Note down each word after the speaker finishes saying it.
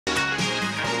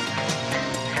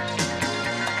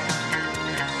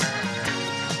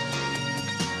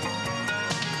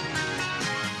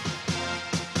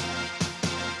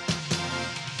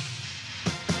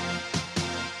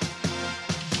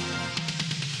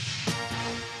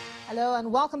Hello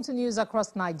and welcome to News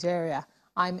Across Nigeria.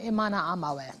 I'm Imana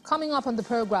Amawe. Coming up on the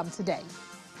program today,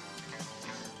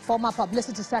 former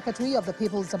Publicity Secretary of the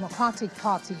People's Democratic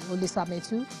Party, Olisa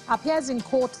Metuh, appears in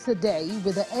court today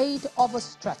with the aid of a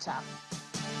stretcher.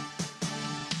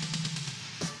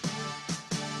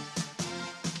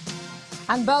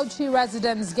 And Bauchi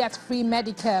residents get free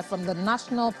Medicare from the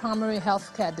National Primary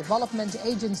Healthcare Development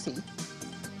Agency.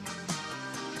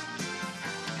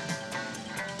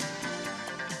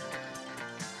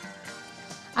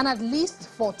 And at least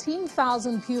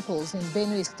 14,000 pupils in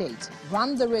Benue State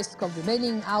run the risk of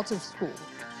remaining out of school.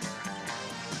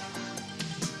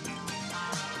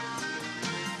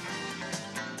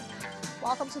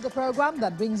 Welcome to the program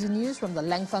that brings you news from the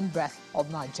length and breadth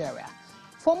of Nigeria.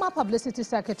 Former Publicity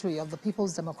Secretary of the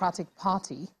People's Democratic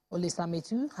Party, Olisa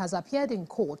Metuh, has appeared in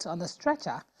court on a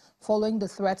stretcher following the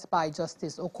threat by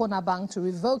Justice Okonabang to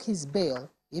revoke his bail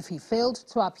if he failed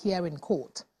to appear in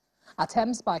court.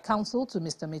 Attempts by counsel to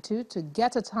Mr. Metuh to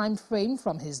get a time frame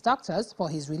from his doctors for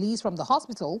his release from the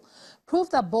hospital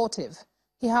proved abortive.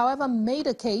 He, however, made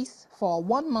a case for a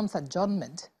 1-month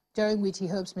adjournment, during which he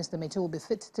hopes Mr. Metuh will be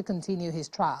fit to continue his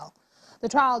trial. The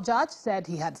trial judge said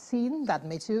he had seen that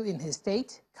Metuh in his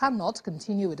state cannot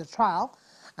continue with the trial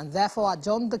and therefore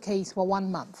adjourned the case for 1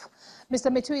 month.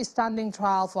 Mr. Metuh is standing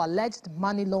trial for alleged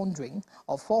money laundering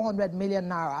of 400 million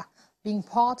naira, being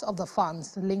part of the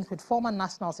funds linked with former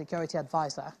National Security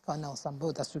Advisor, Colonel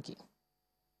Sambo Dasuki.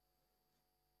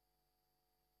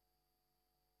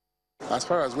 As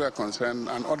far as we are concerned,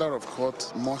 an order of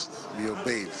court must be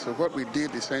obeyed. So what we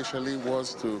did essentially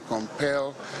was to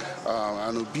compel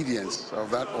an obedience of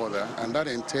that order, and that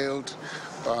entailed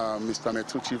Mr.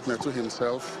 Metuh, Chief Metuh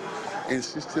himself,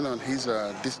 insisting on his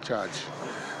discharge.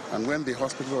 And when the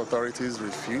hospital authorities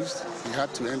refused, he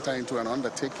had to enter into an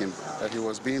undertaking that he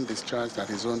was being discharged at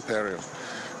his own peril.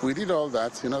 We did all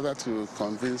that in order to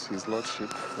convince his lordship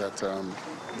that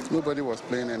nobody was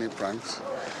playing any pranks,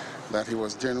 that he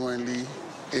was genuinely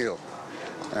ill.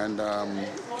 And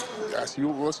as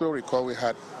you also recall, we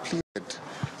had pleaded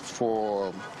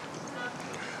for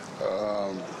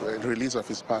release of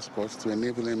his passport to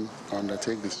enable him to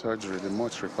undertake the surgery, the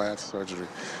much required surgery.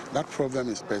 That problem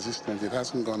is persistent. It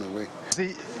hasn't gone away.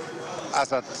 See,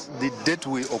 as at the date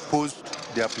we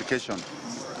opposed the application,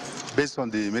 based on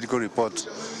the medical report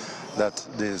that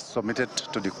they submitted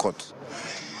to the court,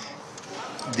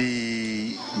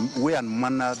 the way and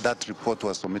manner that report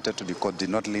was submitted to the court did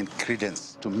not lend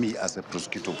credence to me as a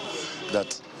prosecutor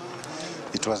that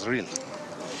it was real.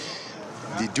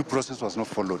 The due process was not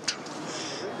followed.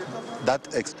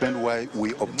 That explained why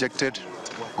we objected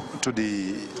to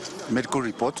the medical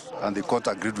report, and the court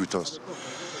agreed with us.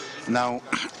 Now,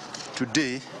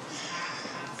 today,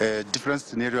 a different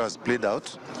scenario has played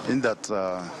out in that,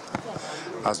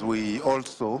 as we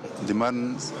also, the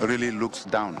man really looks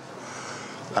down.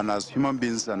 And as human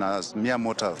beings and as mere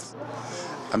mortals,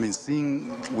 I mean, seeing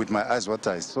with my eyes what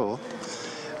I saw,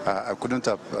 I couldn't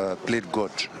have played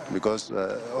God, because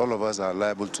all of us are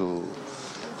liable to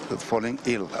falling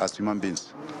ill as human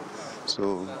beings.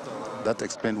 So that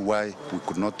explained why we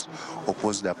could not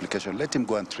oppose the application. Let him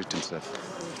go and treat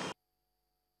himself.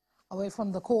 Away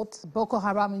from the courts, Boko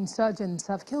Haram insurgents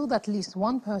have killed at least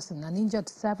 1 person and injured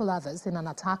several others in an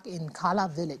attack in Kala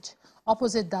village,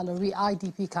 opposite Dalori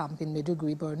IDP camp in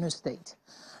Maiduguri, Borno State.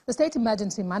 The State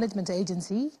Emergency Management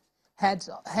Agency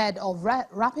head of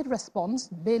Rapid Response,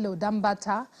 Bello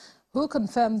Dambata, who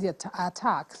confirmed the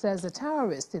attack, says the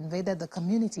terrorists invaded the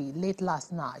community late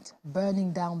last night,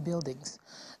 burning down buildings.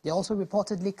 They also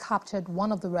reportedly captured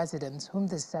one of the residents whom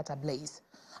they set ablaze.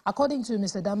 According to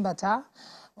Mr. Dambata,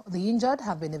 the injured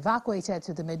have been evacuated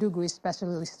to the Maiduguri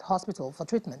Specialist Hospital for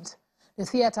treatment. The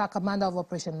theater commander of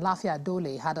Operation Lafia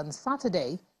Dole had on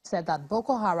Saturday said that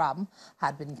Boko Haram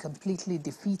had been completely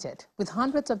defeated, with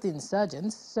hundreds of the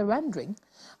insurgents surrendering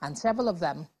and several of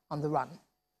them on the run.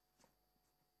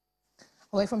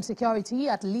 Away from security,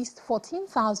 at least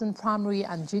 14,000 primary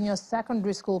and junior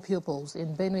secondary school pupils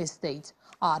in Benue State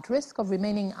are at risk of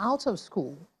remaining out of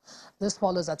school. This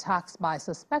follows attacks by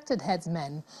suspected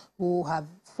headsmen who have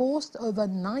forced over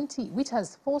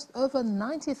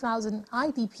 90,000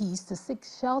 IDPs to seek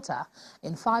shelter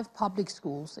in 5 public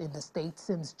schools in the state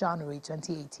since January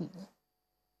 2018.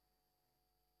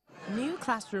 New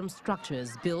classroom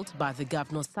structures built by the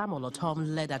Governor Samuel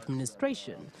Otom-led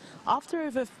administration after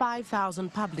over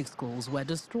 5,000 public schools were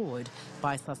destroyed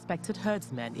by suspected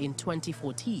herdsmen in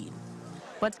 2014.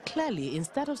 But clearly,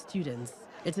 instead of students,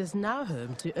 it is now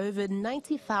home to over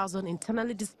 90,000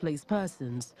 internally displaced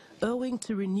persons owing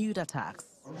to renewed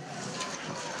attacks.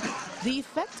 The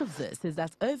effect of this is that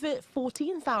over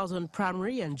 14,000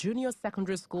 primary and junior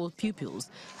secondary school pupils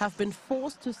have been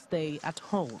forced to stay at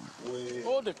home.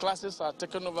 All the classes are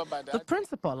taken over by The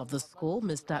principal of the school,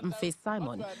 Mr. Mfe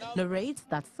Simon, narrates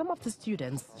that some of the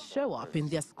students show up in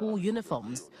their school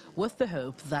uniforms with the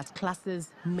hope that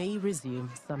classes may resume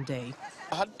someday.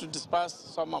 I had to disperse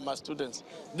some of my students.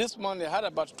 This morning I had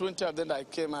about 20 of them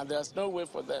that came and there's no way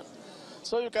for them.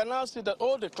 So you can now see that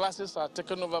all the classes are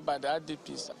taken over by the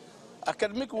IDPs.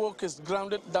 Academic work is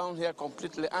grounded down here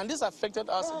completely, and this affected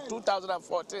us in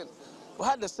 2014. We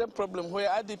had the same problem where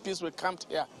IDPs were camped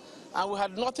here, and we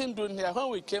had nothing doing here. When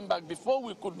we came back, before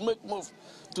we could make move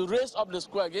to raise up the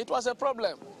school again, it was a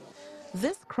problem.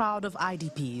 This crowd of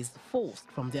IDPs forced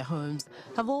from their homes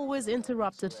have always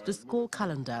interrupted the school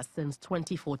calendar since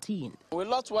 2014. We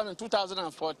lost one in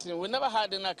 2014. We never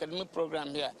had an academic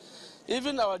program here.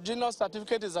 Even our junior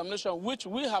certificate examination, which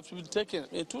we have been taking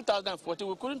in 2014,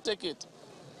 we couldn't take it.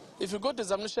 If you go to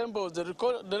examination boards, the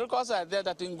records are there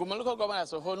that in Goma local government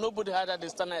as a whole, nobody had an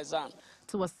external exam.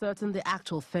 To ascertain the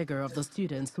actual figure of the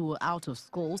students who were out of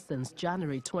school since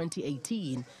January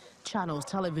 2018, Channels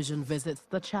Television visits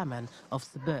the chairman of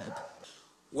Suburb.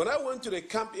 When I went to the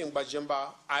camp in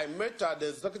Bajemba, I met the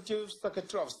executive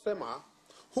secretary of SEMA,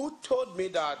 who told me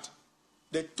that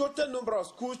the total number of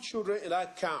school children in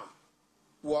that camp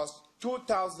was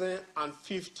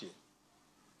 2,050.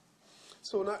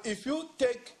 So now, if you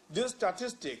take this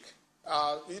statistic,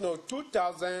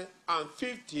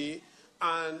 2,050,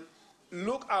 and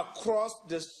look across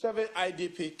the 7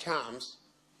 IDP camps,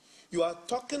 you are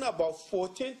talking about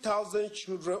 14,000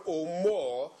 children or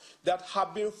more that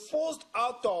have been forced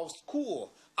out of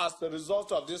school as a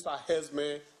result of this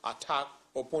harassment attack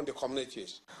upon the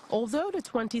communities. Although the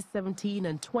 2017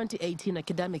 and 2018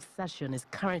 academic session is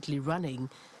currently running,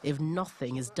 if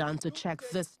nothing is done to check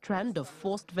this trend of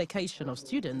forced vacation of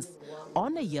students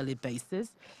on a yearly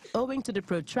basis, owing to the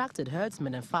protracted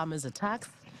herdsmen and farmers' attacks,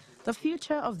 the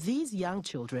future of these young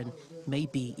children may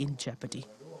be in jeopardy.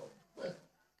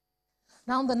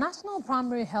 Now, the National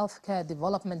Primary Healthcare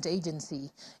Development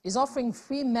Agency is offering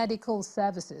free medical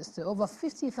services to over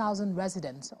 50,000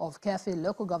 residents of Kefi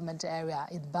local government area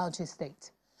in Bauchi State.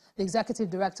 The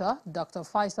Executive Director, Dr.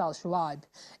 Faisal Shuaib,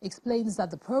 explains that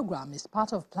the program is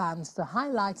part of plans to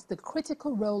highlight the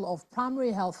critical role of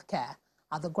primary health care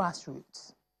at the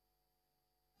grassroots.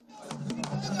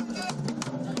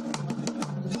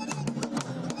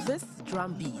 This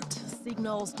drumbeat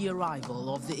signals the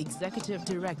arrival of the Executive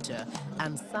Director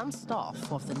and some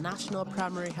staff of the National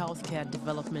Primary Healthcare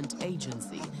Development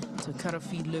Agency to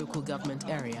Karafi local government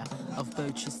area of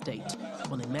Bauchi State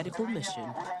on a medical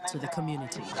mission to the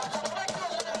community.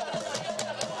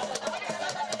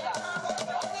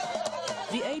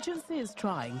 The agency is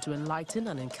trying to enlighten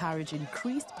and encourage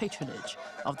increased patronage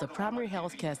of the primary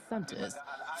healthcare centers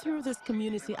through this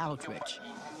community outreach,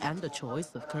 and the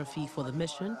choice of Karafi for the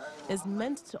mission is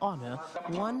meant to honor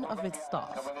one of its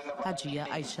staff, Hajia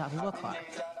Aisha Wakar,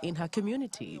 in her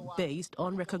community based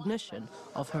on recognition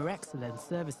of her excellent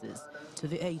services to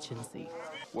the agency.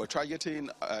 We're targeting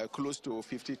close to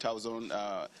 50,000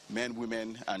 men,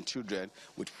 women, and children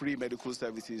with free medical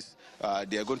services.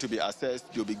 They are going to be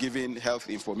assessed. They'll be given health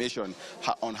information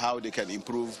on how they can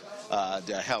improve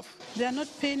their health. They are not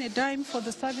paying a dime for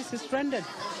the services rendered.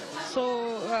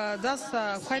 So that's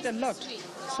quite a lot.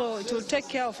 So it will take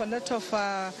care of a lot of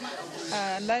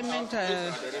alignment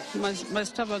my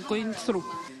staff are going through.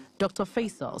 Dr.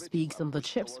 Faisal speaks on the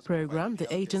CHIPS program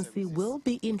the agency will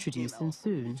be introducing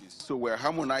soon. So we're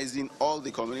harmonizing all the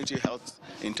community health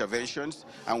interventions,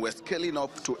 and we're scaling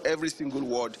up to every single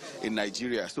ward in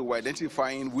Nigeria. So we're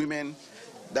identifying women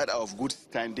that are of good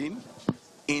standing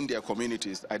in their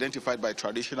communities, identified by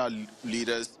traditional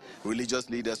leaders,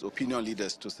 religious leaders, opinion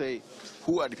leaders, to say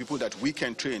who are the people that we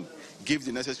can train, give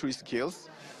the necessary skills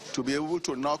to be able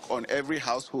to knock on every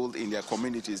household in their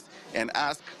communities and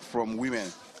ask from women,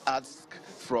 ask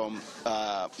from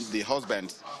the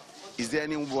husbands, is there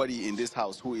anybody in this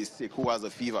house who is sick, who has a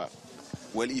fever?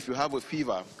 Well, if you have a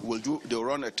fever, they'll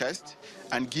run a test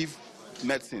and give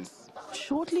medicines.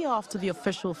 Shortly after the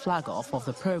official flag-off of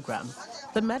the program,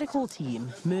 the medical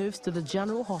team moves to the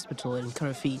General Hospital in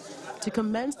Karafi to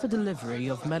commence the delivery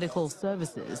of medical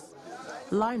services.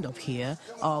 Lined up here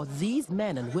are these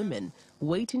men and women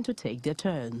waiting to take their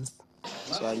turns.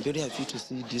 So I'm very happy to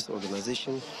see this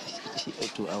organization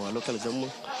to our local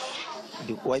government.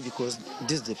 Why? Because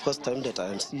this is the first time that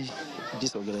I see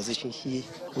this organization here.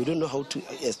 We don't know how to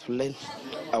explain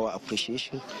our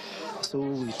appreciation So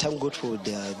we thank God for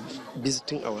their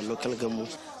visiting our local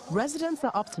government. Residents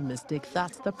are optimistic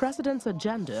that the president's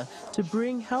agenda to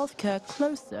bring healthcare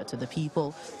closer to the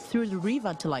people through the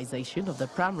revitalization of the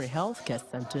primary healthcare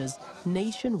centers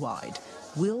nationwide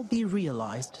will be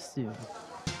realized soon.